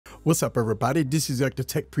What's up, everybody? This is the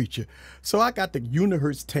Tech Preacher. So I got the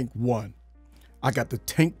Unihertz Tank 1. I got the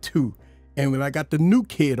Tank 2. And when I got the new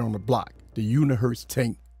kid on the block, the Unihertz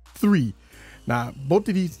Tank 3. Now, both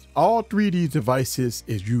of these, all three of these devices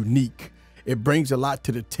is unique. It brings a lot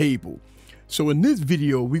to the table. So in this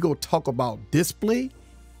video, we're going to talk about display,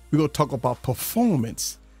 we're going to talk about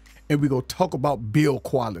performance, and we're going to talk about build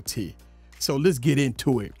quality. So let's get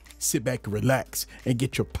into it. Sit back and relax and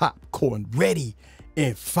get your popcorn ready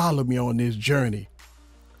and follow me on this journey.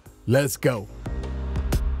 Let's go.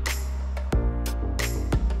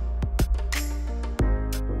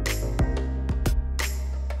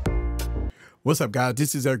 What's up, guys?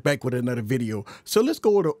 This is Eric back with another video. So let's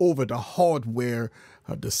go over the hardware,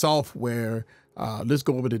 the software. Let's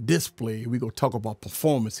go over the display. We're going to talk about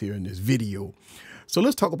performance here in this video. So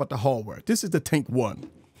let's talk about the hardware. This is the Tank 1.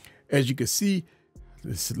 As you can see,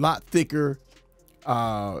 it's a lot thicker.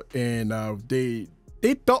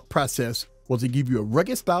 Their thought process was to give you a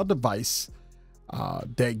rugged style device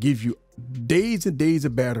that gives you days and days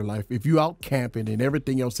of battery life. If you're out camping and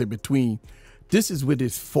everything else in between, this is what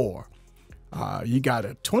it's for. You got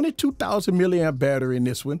a 22,000 milliamp battery in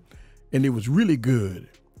this one, and it was really good,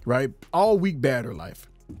 right? All week battery life.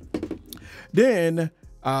 Then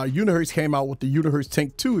Unihertz came out with the Unihertz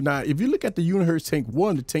Tank 2. Now, if you look at the Unihertz Tank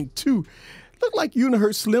 1, the Tank 2, look like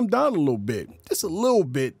Unihertz slimmed down a little bit, just a little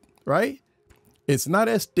bit, right? It's not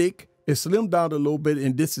as thick. It's slimmed down a little bit,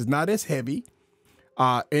 and this is not as heavy.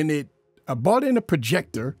 And it bought in a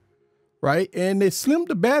projector, right? And they slimmed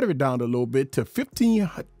the battery down a little bit to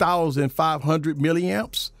 15,500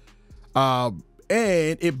 milliamps. And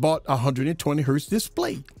it bought 120 hertz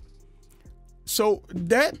display. So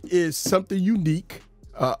that is something unique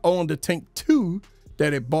on the Tank 2,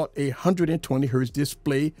 that it bought a 120 hertz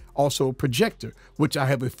display, also a projector, which I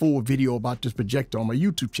have a full video about this projector on my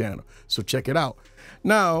YouTube channel. So check it out.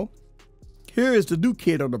 Now, here is the new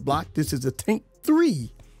kid on the block. This is the Tank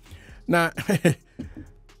 3. Now,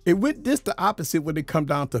 it went this the opposite when it comes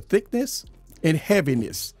down to thickness and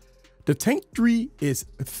heaviness. The Tank 3 is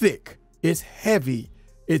thick, it's heavy,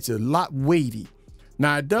 it's a lot weighty.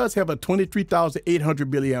 Now, it does have a 23,800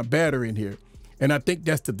 milliamp battery in here, and I think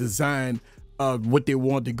that's the design of what they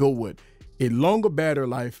wanted to go with. A longer battery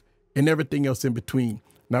life and everything else in between.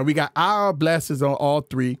 Now, we got IR blasters on all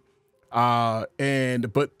three, but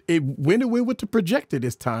it went away with the projector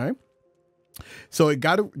this time. So it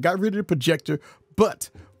got rid of the projector.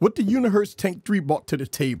 But what the Unihertz Tank 3 brought to the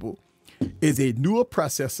table is a newer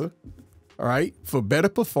processor, all right, for better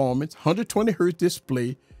performance, 120 hertz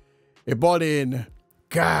display. It brought in,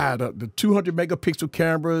 the 200 megapixel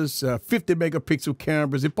cameras, 50 megapixel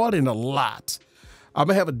cameras. It brought in a lot. I'm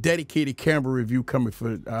gonna have a dedicated camera review coming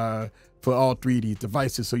for all three of these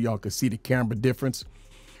devices, so y'all can see the camera difference.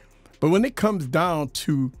 But when it comes down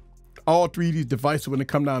to all three of these devices, when it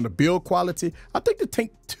comes down to build quality, I think the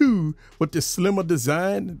Tank 2 with the slimmer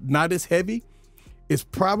design, not as heavy, is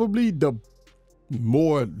probably the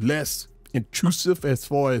more or less intrusive as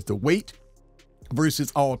far as the weight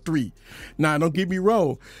versus all three. Now, don't get me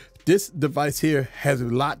wrong, this device here has a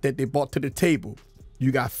lot that they brought to the table.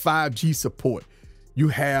 You got 5G support. You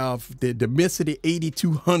have the Dimensity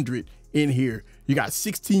 8200 in here. You got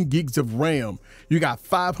 16 gigs of RAM. You got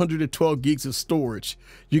 512 gigs of storage.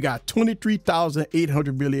 You got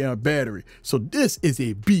 23,800 milliamp battery. So this is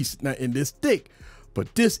a beast. Now, in this thick,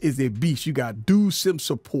 but this is a beast. You got dual SIM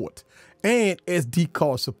support and SD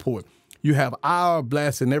card support. You have IR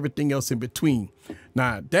blast and everything else in between.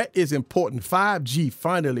 Now, that is important. 5G,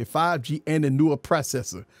 finally, 5G and a newer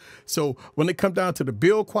processor. So when it comes down to the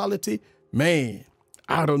build quality, man,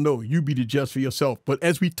 I don't know. You be the judge for yourself. But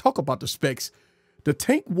as we talk about the specs, the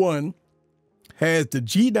Tank 1 has the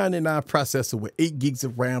G99 processor with 8 gigs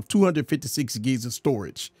of RAM, 256 gigs of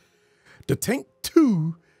storage. The Tank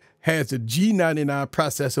 2 has the G99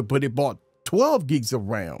 processor, but it bought 12 gigs of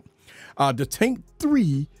RAM. The Tank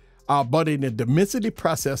 3 bought in a Dimensity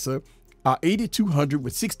processor, 8200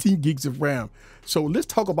 with 16 gigs of RAM. So let's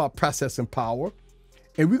talk about processing power.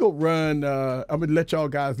 And we're going to run, I'm going to let y'all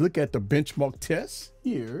guys look at the benchmark test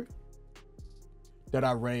here that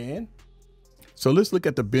I ran. So let's look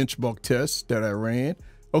at the benchmark test that I ran.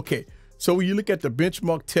 Okay, so when you look at the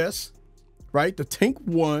benchmark test, right, the Tank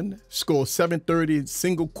 1 scored 730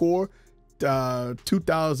 single core,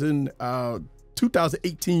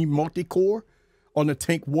 2018 multi-core on the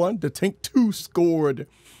Tank 1. The Tank 2 scored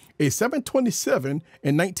a 727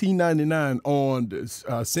 and 1999 on the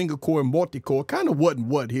single core and multi-core. Kind of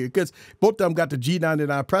what here, because both of them got the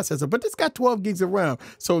G99 processor, but it's got 12 gigs of RAM.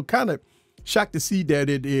 So kind of shocked to see that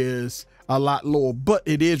it is a lot lower, but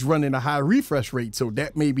it is running a high refresh rate, so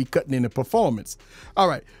that may be cutting into performance. All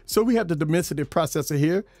right, so we have the Dimensity processor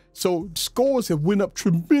here. So scores have went up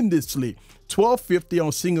tremendously. 1250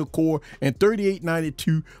 on single core and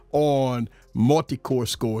 3892 on multi-core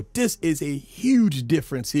score. This is a huge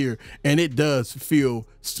difference here, and it does feel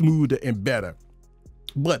smoother and better.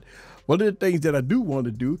 But one of the things that I do want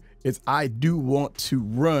to do is I do want to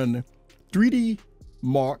run 3D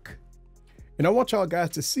Mark, and I want y'all guys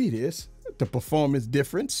to see this, the performance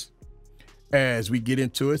difference as we get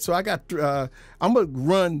into it. So I got, I'm gonna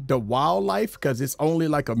run the wildlife because it's only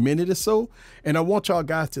like a minute or so, and I want y'all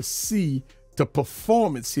guys to see the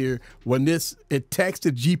performance here when this attacks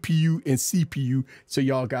the GPU and CPU, so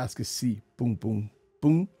y'all guys can see. Boom, boom,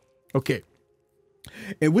 boom. Okay,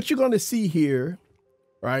 and what you're gonna see here,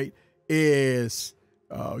 right, is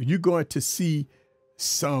you're going to see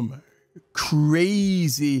some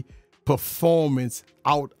crazy performance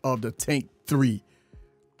out of the Tank 3.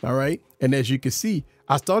 All right, and as you can see,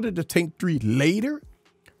 I started the Tank 3 later,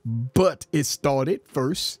 but it started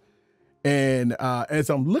first. And as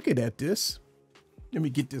I'm looking at this, let me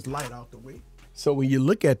get this light out the way. So when you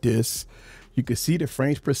look at this, you can see the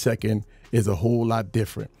frames per second is a whole lot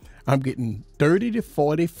different. I'm getting 30 to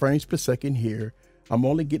 40 frames per second here. I'm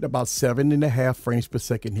only getting about 7.5 frames per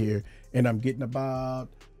second here, and I'm getting about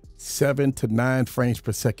 7 to 9 frames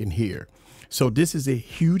per second here. So this is a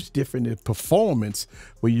huge difference in performance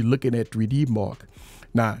when you're looking at 3D Mark.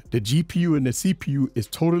 Now, the GPU and the CPU is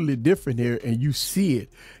totally different here, and you see it.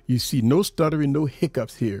 You see no stuttering, no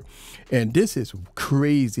hiccups here. And this is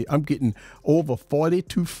crazy. I'm getting over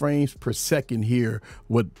 42 frames per second here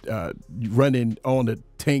with running on the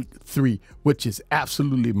Tank 3, which is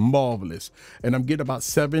absolutely marvelous. And I'm getting about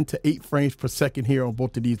 7 to 8 frames per second here on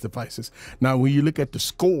both of these devices. Now, when you look at the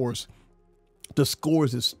scores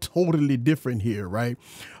is totally different here, right?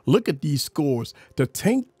 Look at these scores. The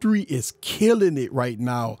Tank 3 is killing it right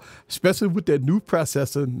now, especially with that new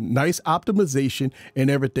processor, nice optimization, and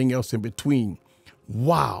everything else in between.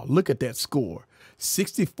 Wow, look at that score.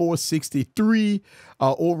 64-63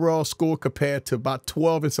 overall score compared to about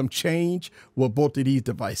 12 and some change with both of these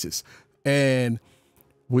devices. And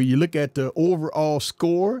when you look at the overall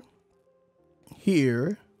score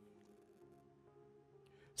here,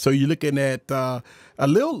 so you're looking at a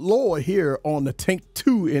little lower here on the Tank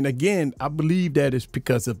 2. And again, I believe that is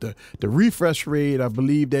because of the refresh rate. I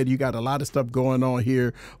believe that you got a lot of stuff going on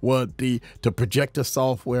here with the projector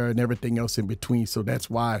software and everything else in between. So that's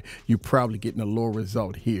why you're probably getting a lower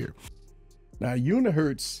result here. Now,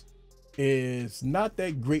 Unihertz is not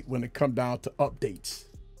that great when it comes down to updates.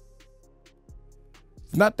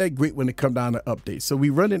 It's not that great when it comes down to updates. So we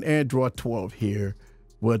run an Android 12 here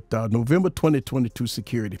with November 2022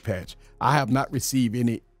 security patch. I have not received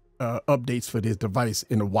any updates for this device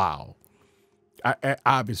in a while.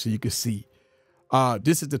 Obviously, you can see.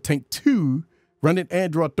 This is the Tank 2 running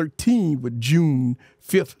Android 13 with June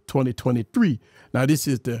 5th, 2023. Now, this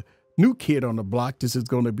is the new kid on the block. This is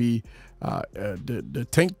going to be the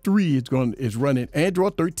Tank 3 is running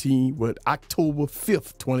Android 13 with October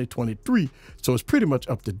 5th, 2023. So it's pretty much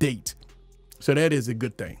up to date. So that is a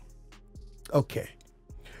good thing. Okay.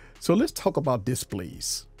 So let's talk about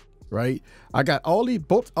displays, right? I got all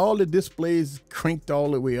the displays cranked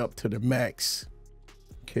all the way up to the max.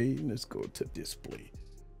 Okay, let's go to display.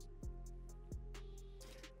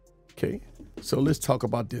 Okay, so let's talk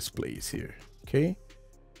about displays here, okay?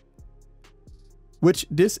 Which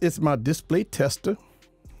this is my display tester,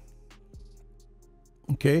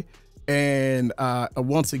 okay? And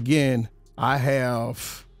once again, I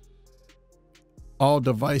have all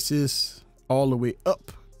devices all the way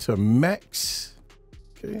up to max.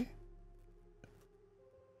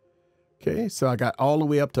 Okay, so I got all the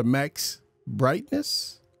way up to max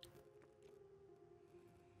brightness.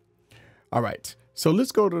 All right, so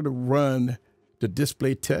let's go to run the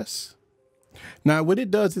display test. Now what it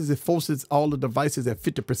does is it forces all the devices at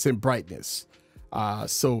 50% brightness.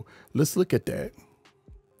 So let's look at that.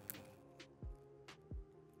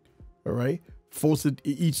 All right, forces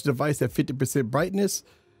each device at 50% brightness.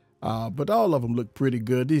 But all of them look pretty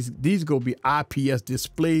good. These gonna be IPS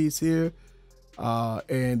displays here,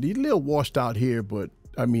 and these a little washed out here, but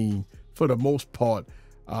I mean, for the most part,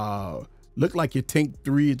 look like your Tank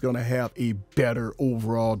 3 is gonna have a better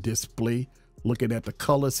overall display. Looking at the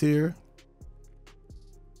colors here.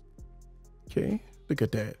 Okay, look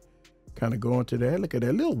at that. Kind of going to that. Look at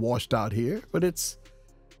that, a little washed out here, but it's,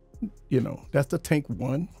 you know, that's the Tank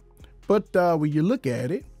 1. But when you look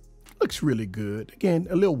at it, looks really good. Again,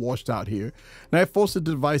 a little washed out here. Now it forces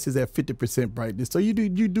the devices at 50% brightness. So you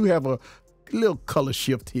do have a little color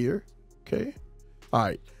shift here. Okay. All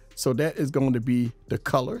right. So that is going to be the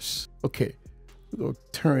colors. Okay, we're going to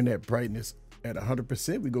turn that brightness at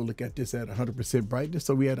 100%. We go look at this at 100% brightness.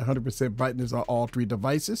 So we had 100% brightness on all three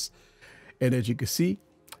devices. And as you can see,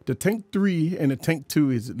 the Tank 3 and the Tank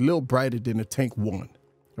 2 is a little brighter than the Tank 1.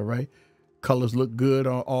 All right. Colors look good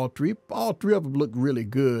on all three. All three of them look really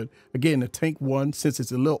good. Again, the Tank 1, since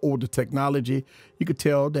it's a little older technology, you could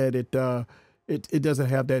tell that it doesn't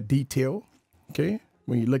have that detail. Okay.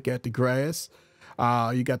 When you look at the grass,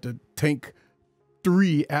 you got the Tank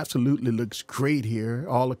 3 absolutely looks great here.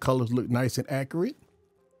 All the colors look nice and accurate.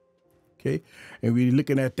 Okay. And when you're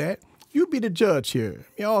looking at that, you be the judge here.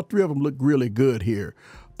 All three of them look really good here.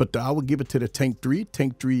 But I would give it to the Tank 3.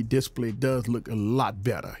 Tank 3 display does look a lot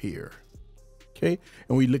better here. Okay.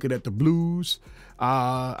 And when you're looking at the blues,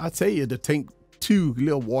 I'd say the Tank 2 a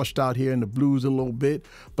little washed out here in the blues a little bit,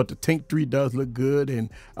 but the Tank 3 does look good. And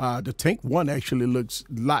the Tank 1 actually looks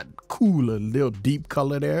a lot cooler, a little deep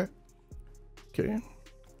color there. Okay.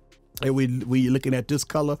 And when you're looking at this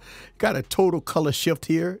color, got a total color shift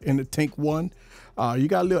here in the Tank 1. You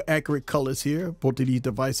got a little accurate colors here, both of these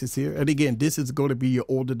devices here. And again, this is going to be your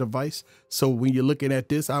older device. So when you're looking at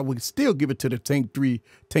this, I would still give it to the Tank 3.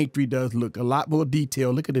 Tank 3 does look a lot more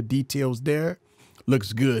detailed. Look at the details there.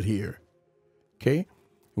 Looks good here. Okay.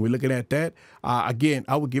 And we're looking at that. Again,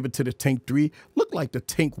 I would give it to the Tank 3. Look like the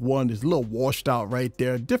Tank 1 is a little washed out right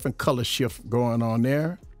there. Different color shift going on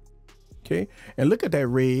there. Okay. And look at that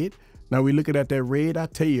red. Now we're looking at that red. I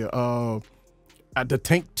tell you, the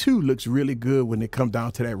Tank 2 looks really good when it comes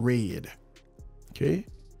down to that red. Okay.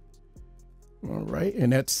 All right.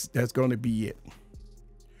 And that's going to be it.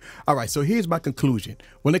 All right. So here's my conclusion.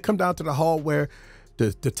 When it comes down to the hardware,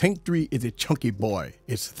 the Tank 3 is a chunky boy.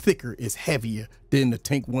 It's thicker, it's heavier than the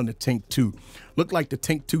Tank 1 and Tank 2. Look like the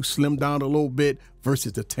Tank 2 slimmed down a little bit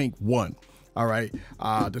versus the Tank 1. All right.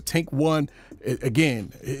 The Tank 1,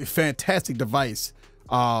 again, a fantastic device.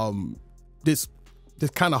 This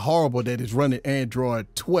kind of horrible that it's running Android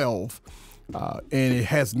 12 and it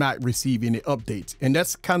has not received any updates. And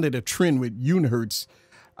that's kind of the trend with Unihertz,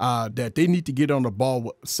 that they need to get on the ball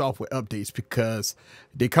with software updates, because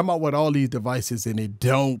they come out with all these devices and they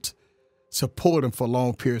don't support them for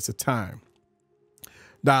long periods of time.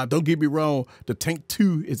 Now, don't get me wrong, the Tank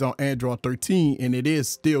 2 is on Android 13 and it is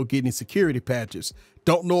still getting security patches.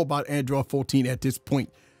 Don't know about Android 14 at this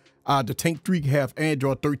point. The Tank 3 have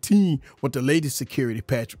Android 13 with the latest security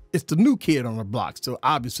patch. It's the new kid on the block, so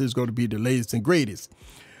obviously it's going to be the latest and greatest.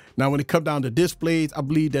 Now, when it comes down to displays, I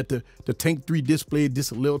believe that the Tank 3 display is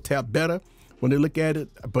just a little tap better when they look at it.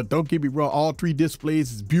 But don't get me wrong, all three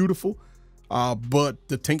displays is beautiful, but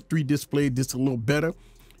the Tank 3 display is just a little better.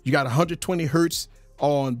 You got 120 hertz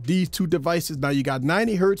on these two devices. Now you got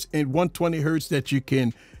 90 hertz and 120 hertz that you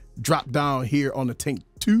can drop down here on the Tank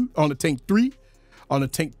 2, on the Tank 3. On the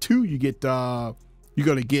Tank 2, you get you're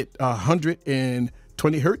gonna get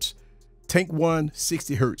 120 hertz. Tank 1,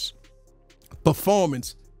 60 hertz.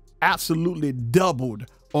 Performance absolutely doubled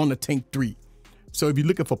on the Tank 3. So if you're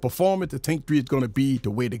looking for performance, the Tank 3 is gonna be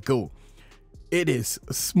the way to go. It is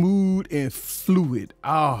smooth and fluid.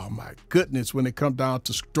 Oh my goodness, when it comes down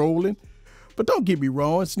to scrolling. But don't get me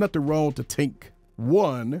wrong, it's nothing wrong with the Tank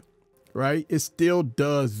 1, right? It still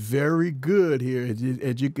does very good here,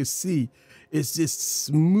 as you can see. It's just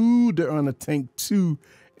smoother on the Tank 2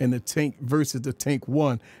 and the Tank versus the Tank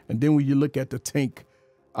 1. And then when you look at the Tank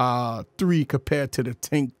 3 compared to the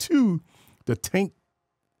Tank 2, the Tank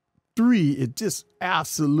 3 is just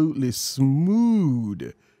absolutely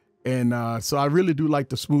smooth. And so I really do like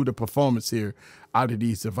the smoother performance here out of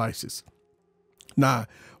these devices. Now,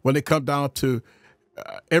 when it comes down to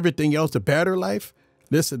everything else, the battery life,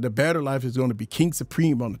 listen, the battery life is going to be king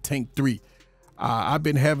supreme on the Tank 3. I've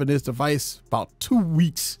been having this device about 2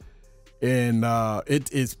 weeks, and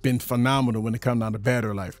it's been phenomenal when it comes down to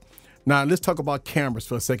battery life. Now, let's talk about cameras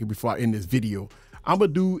for a second before I end this video. I'm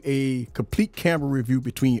going to do a complete camera review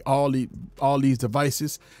between all these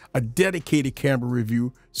devices, a dedicated camera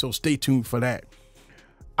review, so stay tuned for that.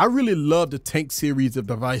 I really love the Tank series of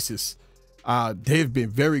devices. They've been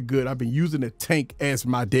very good. I've been using the Tank as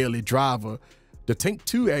my daily driver. The Tank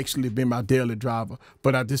 2 actually been my daily driver,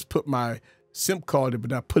 but I just put my SIM card,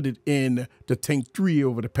 but I put it in the Tank 3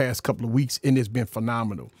 over the past couple of weeks, and it's been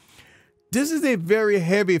phenomenal. This is a very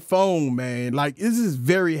heavy phone, man. Like, this is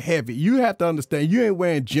very heavy. You have to understand, you ain't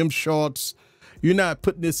wearing gym shorts. You're not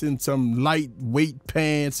putting this in some lightweight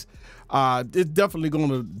pants. It's definitely going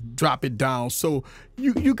to drop it down. So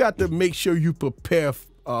you got to make sure you prepare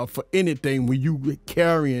for anything when you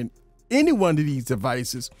carrying any one of these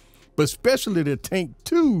devices, but especially the Tank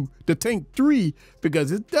 2, the Tank 3,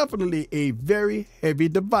 because it's definitely a very heavy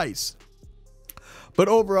device. But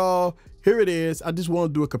overall, here it is. I just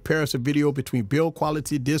want to do a comparison video between build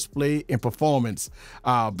quality, display, and performance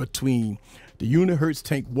between the Unihertz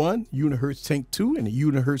Tank 1, Unihertz Tank 2, and the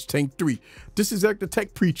Unihertz Tank 3. This is Eric the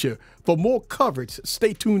Tech Preacher. For more coverage,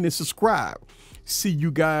 stay tuned and subscribe. See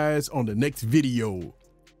you guys on the next video.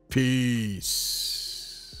 Peace.